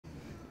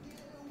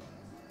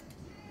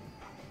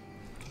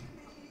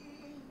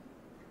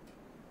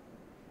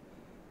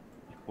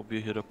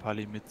probiere hier der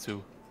Pali mit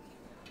zu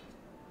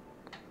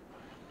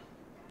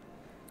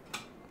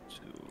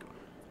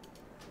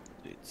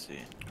DC.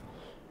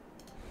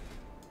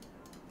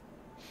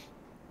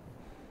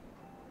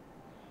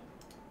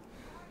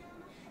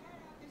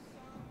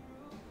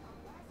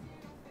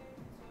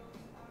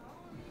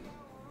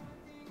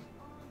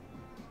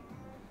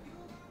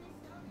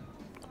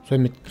 Soll ich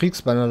mit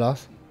Kriegsbanner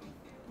Lars?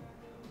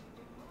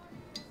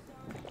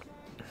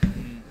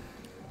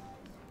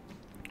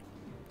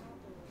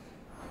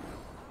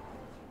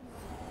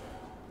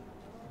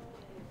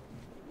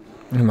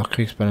 Ich mach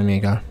Kriegsbanner, mir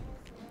egal.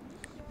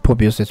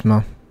 Probier's jetzt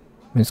mal.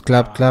 Wenn es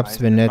klappt,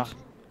 klappt's, wenn nicht.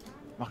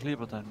 Mach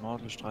lieber deinen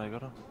Mordelstreik,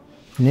 oder?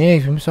 Nee,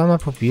 ich muss auch mal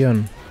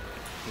probieren.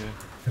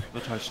 Okay.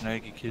 Wird halt schnell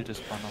gekillt, das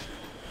Banner.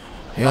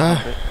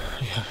 Ja.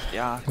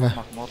 Ja, komm,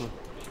 mach Mordel.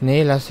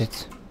 Nee, lass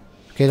jetzt.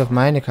 Geht auf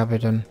meine Kappe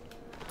dann.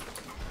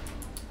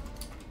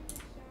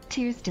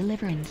 Tears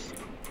Deliverance.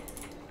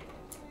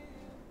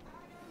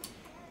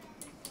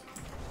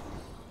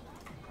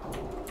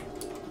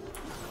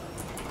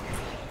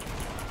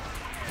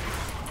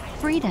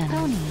 Freedom.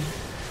 Pony.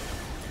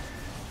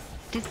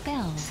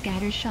 Dispel.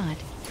 Scatter shot.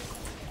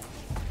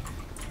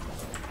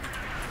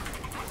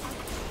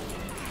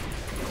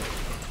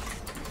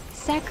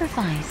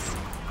 Sacrifice.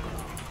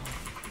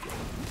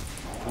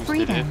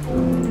 Freedom.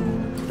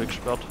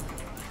 Weggesperrt.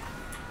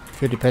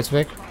 Für die Pets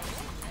weg.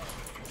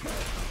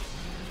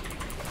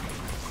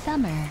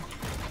 Summer.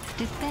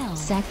 Dispel.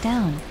 Sack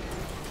down.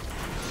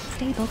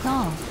 Stable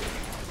call.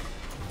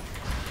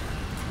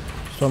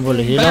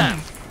 Sturmwolle Healer.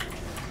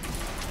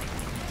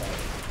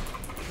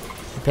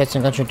 Die Pets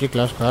sind ganz schön dick,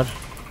 Lars, gerade.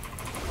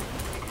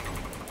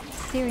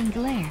 Searing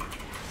glare.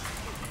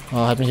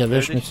 Oh, hat mich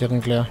erwischt mit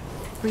Searing Glare.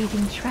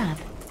 Breathing trap.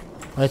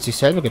 Er hat sich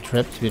selber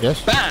getrappt, wie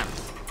das?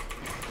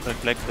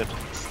 Reflected.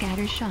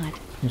 Scatter shot.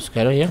 Ein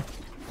Scatter hier.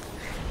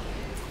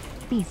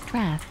 Beast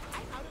trap.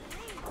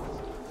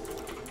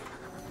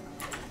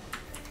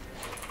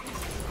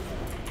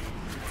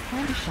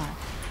 Counter shot.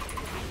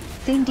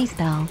 Thing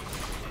dispel.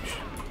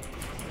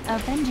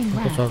 Avenging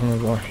Jetzt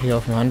wrath. hier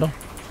auf dem Hunter.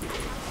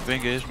 Wen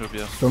gehe ich nur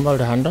wieder? Sturmwall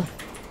der Hunter.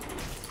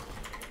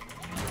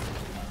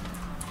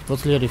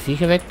 Wurzel hier die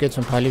Viecher weg, geht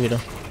zum Pali wieder.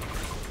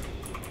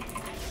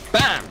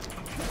 Bam!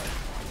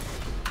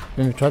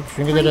 Bin mit Top,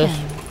 schwinge dir das.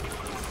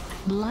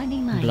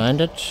 Blinding light.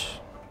 Blinded.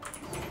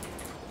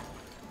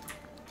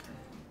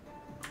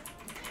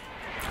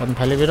 Hab einen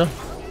Pali wieder.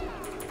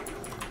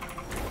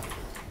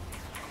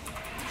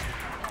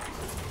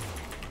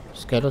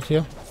 Scattert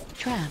hier.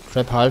 Trap.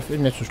 Trap half,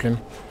 nicht so schlimm.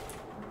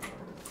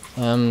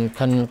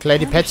 Kann gleich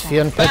die Pets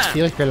 4 und Pets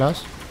 4, ich will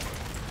aus.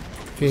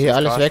 Für hier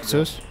alles weg,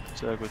 Sus.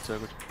 Sehr gut, sehr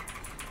gut.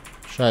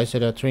 Scheiße,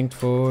 der trinkt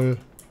voll.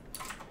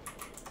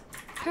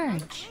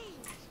 Purge.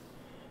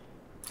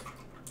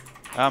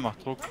 Ja, mach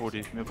Druck,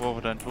 Brody. Wir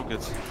brauchen deinen Druck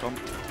jetzt. Komm.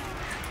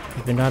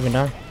 Ich bin da, bin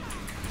da.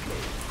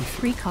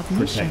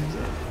 Precognition.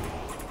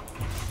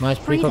 Nice,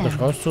 Precog ist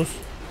raus, Sus.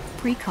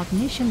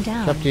 Precognition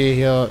down. Ich hab die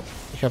hier,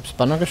 ich hab's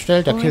Banner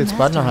gestellt, der killt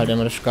Banner halt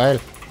immer, das ist geil.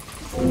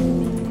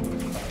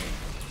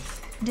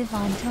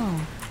 Divine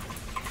Tone.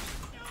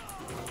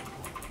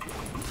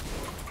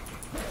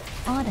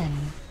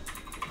 Autumn.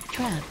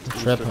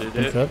 Trapped. Trap,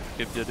 den Trap.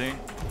 Gib dir Ding.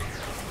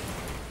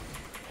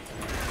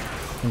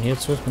 Bin hier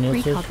Sus, bin hier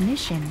Sus.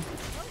 Precognition.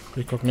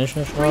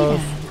 Precognition ist raus.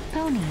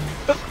 Freedom.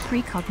 Pony.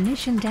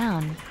 Precognition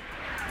down.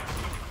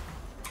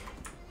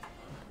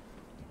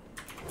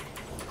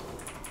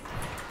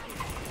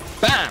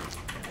 Bam!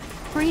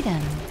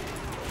 Freedom.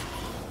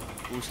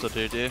 Booster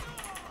DD.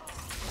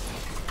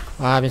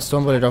 Ah, bin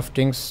Sturmwall auf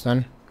Dings,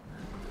 dann.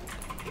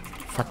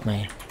 Fuck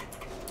me.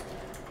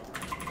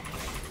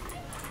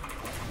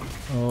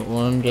 Oh,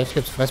 und jetzt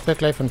gibt's Fressberg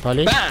gleich von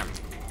Pali. Bam!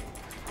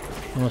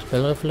 Noch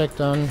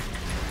Spellreflekt an.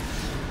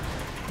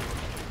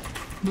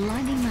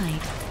 Blinding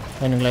light.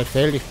 Wenn er gleich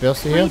fällt, ich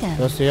bürste hier.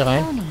 Bürste hier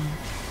rein. Pony.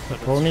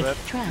 Pony. Trap.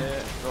 Trap. Nee,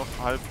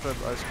 doch, halb Trap,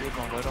 alles gut,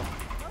 mach weiter.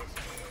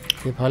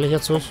 Gib Pali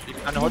hier zu.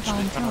 Ich kann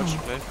Hotspray,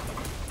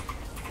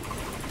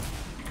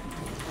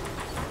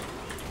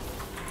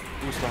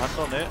 Booster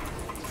Hunter, ne?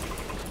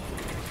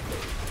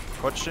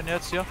 Quatsch den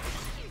jetzt hier?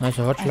 Nice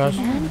Hotschlash.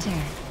 Hunter.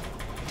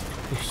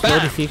 Ich slow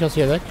die Viechers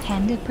hier weg.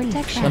 Candid Dann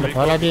protection. der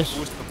Paladis.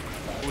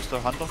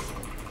 Booster Hunter.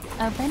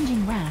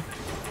 Avenging wrath.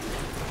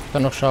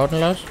 Kann noch schauten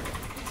lassen.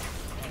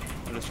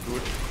 Alles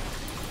gut.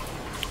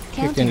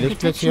 Krieg den Counter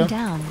Lichtblitz protection hier.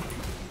 down.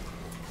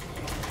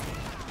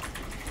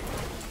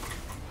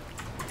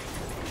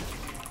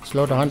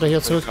 Slow der Hunter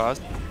hier zu. Gas.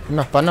 Und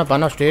nach Banner.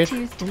 Banner steht.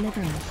 Tears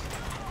Deliverance.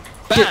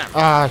 Bam!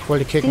 Ah, ich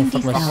wollte kicken.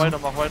 Fuck Mach Mach mal. weiter,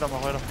 mach weiter,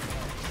 mach weiter.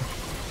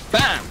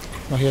 Bam!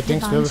 Mach hier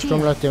Dings,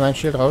 Wirbelsturm, lass dir mein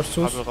Schild raus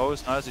zu. Kabel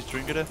raus, nice, ich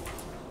trinke den.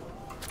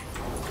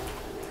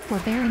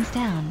 Forbearance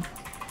down.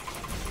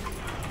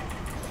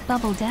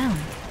 Bubble down.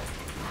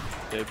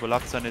 Der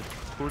überlappt seine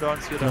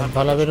Cooldowns hier. Der Dann Hunter.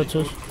 Baller Das wieder ist zu.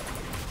 nicht gut.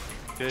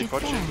 Okay, ich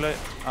quatsch ihn gleich.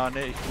 Ah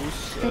ne, ich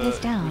Fit is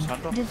boost down.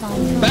 Hunter.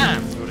 Divine Bam!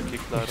 Tone. Wurde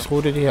kickt leider. Ich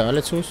route die hier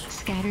alle zu.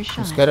 Scatter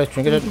shot. Scatter, ich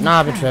trinke das. Breathing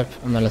Na, bin trap.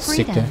 Trap. Und alles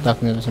sickte.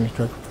 Dachten wir, dass er mich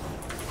trappt.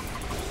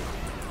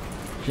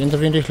 Ich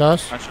intervene dich,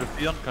 Lars. Kannst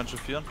du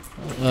führen?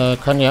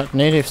 Kann ja.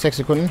 Nee, 6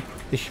 Sekunden.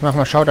 Ich mach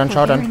mal Schau dann.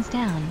 Forbearance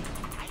down.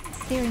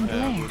 Searing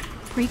glare.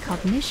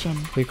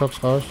 Precognition.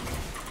 Precox raus.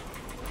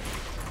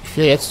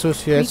 4 jetzt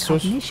zus.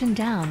 Precognition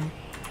down.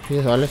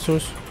 4 ist alles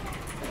zus.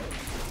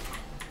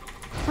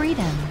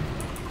 Freedom.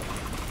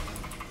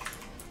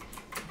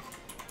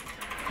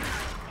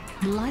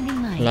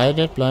 Blinding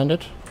light.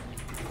 Blinded.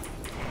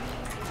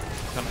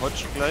 Ich kann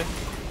hodgen gleich.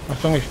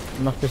 Achtung, ich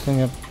mach bisschen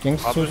hier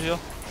Dings Bubble zus. hier.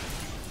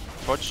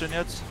 Hodge den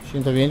jetzt. Ich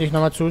intervene dich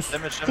nochmal zus.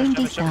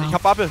 Damage. Ich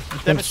hab Bubble.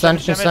 Ich bin Stun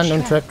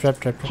und Trap.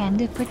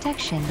 Hand of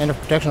protection. Hand of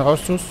Protection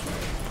raus zus.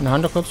 In der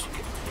Hand kurz.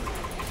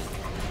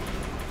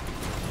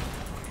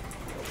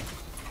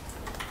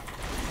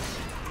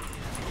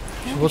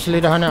 Ich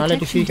wurzele die Hanne, alle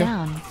die Viecher.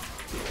 Down.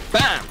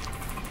 Bam!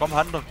 Komm,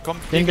 Hunter, komm.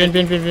 Win. Er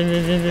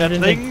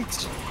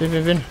trinkt.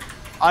 Win.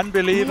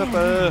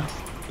 Unbelievable.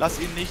 Lass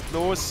ihn nicht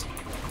los.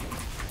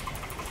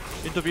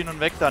 Intervene und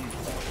weg dann.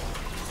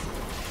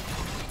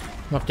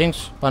 Mach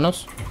Dings.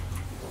 Banners.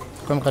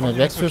 Komm gerade nicht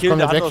weg zus. Komm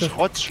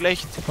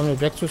schlecht. Komm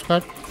nicht weg zus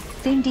gerade.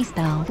 Same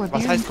dispel. Was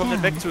Forbearance heißt komm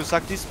nicht down. weg zu?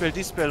 Sag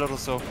Dispel oder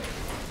so.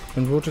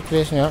 Bin blutet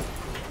gewesen, ja.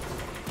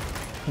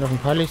 Noch ein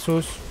paar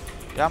Lichtsus.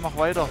 Ja, mach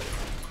weiter.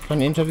 Kann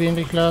intervene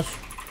dich, Lars.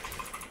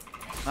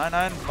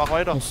 Nein, mach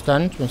weiter. Bin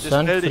stunned.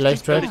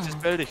 Vielleicht Dispel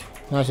Trap. dich.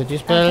 Nice, A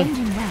Dispel.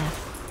 Avenging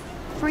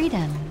wrath.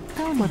 Freedom.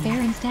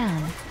 Forbearance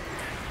down.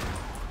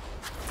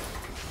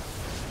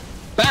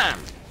 Bam!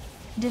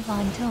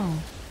 Divine toll.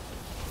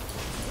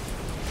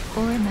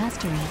 Aura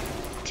mastery.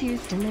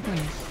 Tears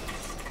deliverance.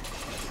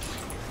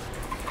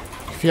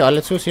 4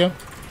 alle zus hier.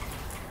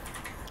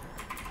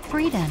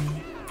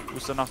 Freedom. Wo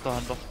ist der nach der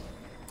Hunter?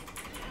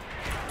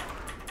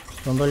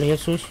 Bomberle hier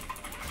zus.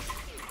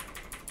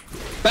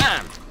 Bam!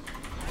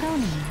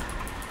 Pony.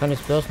 Kann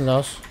jetzt bursten,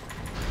 Lars.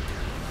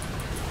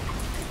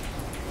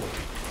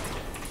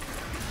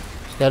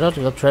 Scattered,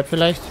 über Trap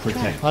vielleicht.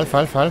 Half.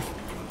 Kannst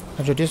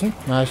du dissen?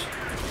 Nice.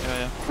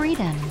 Ja.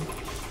 Freedom.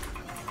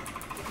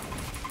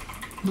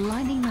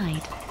 Blinding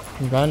light.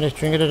 Bin blind, ich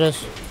trinkete das.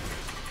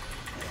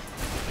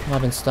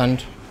 Bin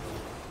stunned.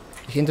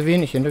 Ich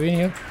intervene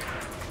hier.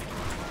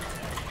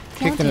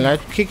 Kick den Light.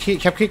 Kick,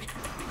 ich hab Kick.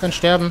 Kann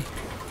sterben.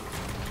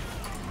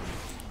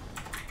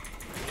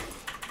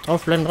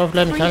 Draufbleiben,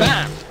 ich kann.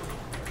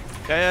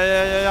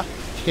 Ja.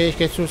 Ich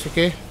geh zu, ich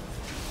geh.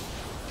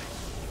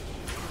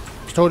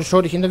 Ich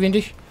tot, ich intervene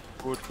dich.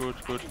 Gut.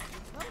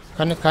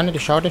 Kann nicht,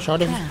 ich schau dich.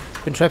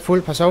 Bin trap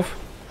full, pass auf.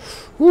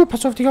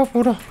 Pass auf dich auf,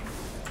 Bruder.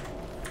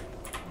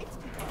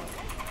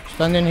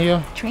 Stand den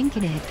hier.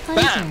 Trinketed.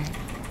 Cleanser.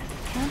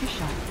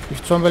 Countershot.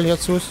 Ich zombel hier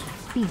zu.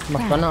 Beast Mach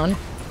trap. Banner an.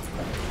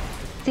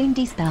 Same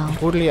dispel.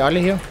 Rudel die alle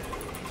hier.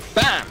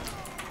 Bam!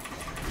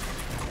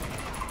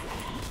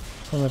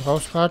 Komm mit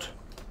raus grad.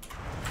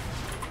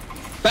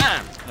 Bam!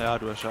 Ja,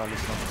 du hast ja alles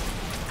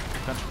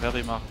noch. Kannst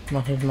Parry machen.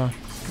 Mach ich mal.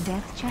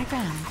 Death check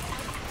round.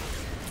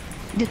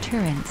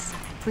 Deterrence.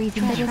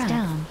 Freezing that is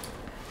down.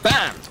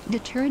 Bam!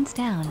 Deterrence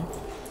down.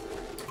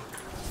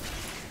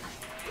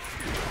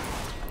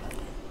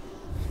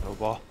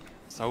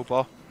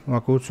 Sauber.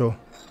 War gut so.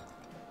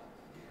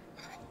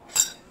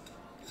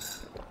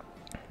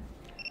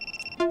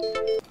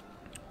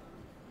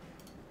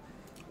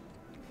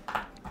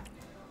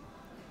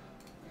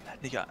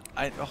 Digga,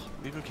 einfach,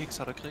 wie viele Kicks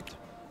hat er gekriegt?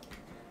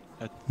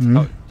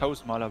 Ja,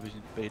 1000-mal habe ich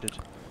ihn baitet.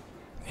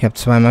 Ich hab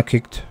zweimal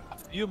kickt.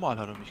 4-mal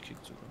hat er mich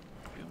gekickt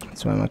sogar.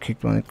 Zweimal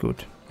kickt war nicht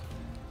gut.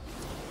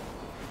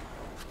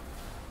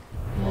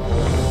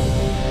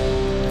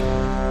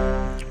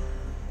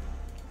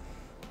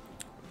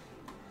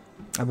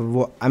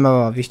 Aber einmal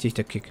war wichtig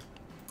der Kick.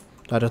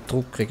 Da hat er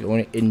Druck kriegt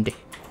ohne Ende.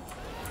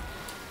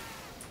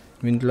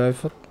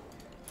 Windläufer.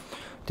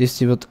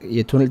 Die wird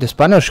ihr Tunnel. Das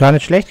Banner ist gar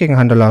nicht schlecht gegen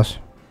Hunter, Lars.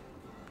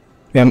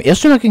 Wir haben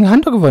erst schon mal gegen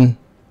Hunter gewonnen.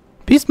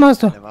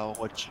 Beastmaster. Der war auch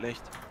rot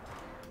schlecht.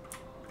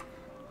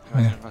 Ich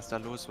weiß nicht, was da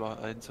los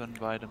war. Eins von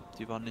beidem.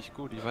 Die waren nicht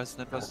gut. Ich weiß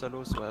nicht, was da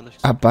los war, ehrlich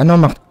gesagt. Banner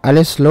macht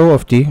alles slow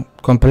auf die.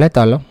 Komplett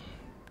alle.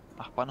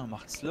 Ach, Banner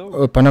macht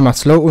slow. Banner macht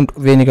slow und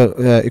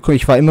weniger.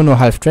 Ich war immer nur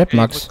half Trap, Okay,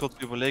 Max. ich muss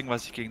kurz überlegen,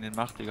 was ich gegen den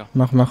mache, Digga.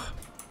 Mach.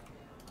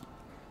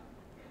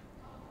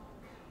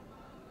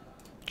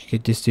 Ich geh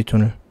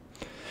Disty-Tunnel.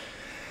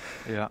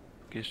 Ja,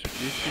 gehst du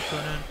durch die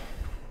Tunnel?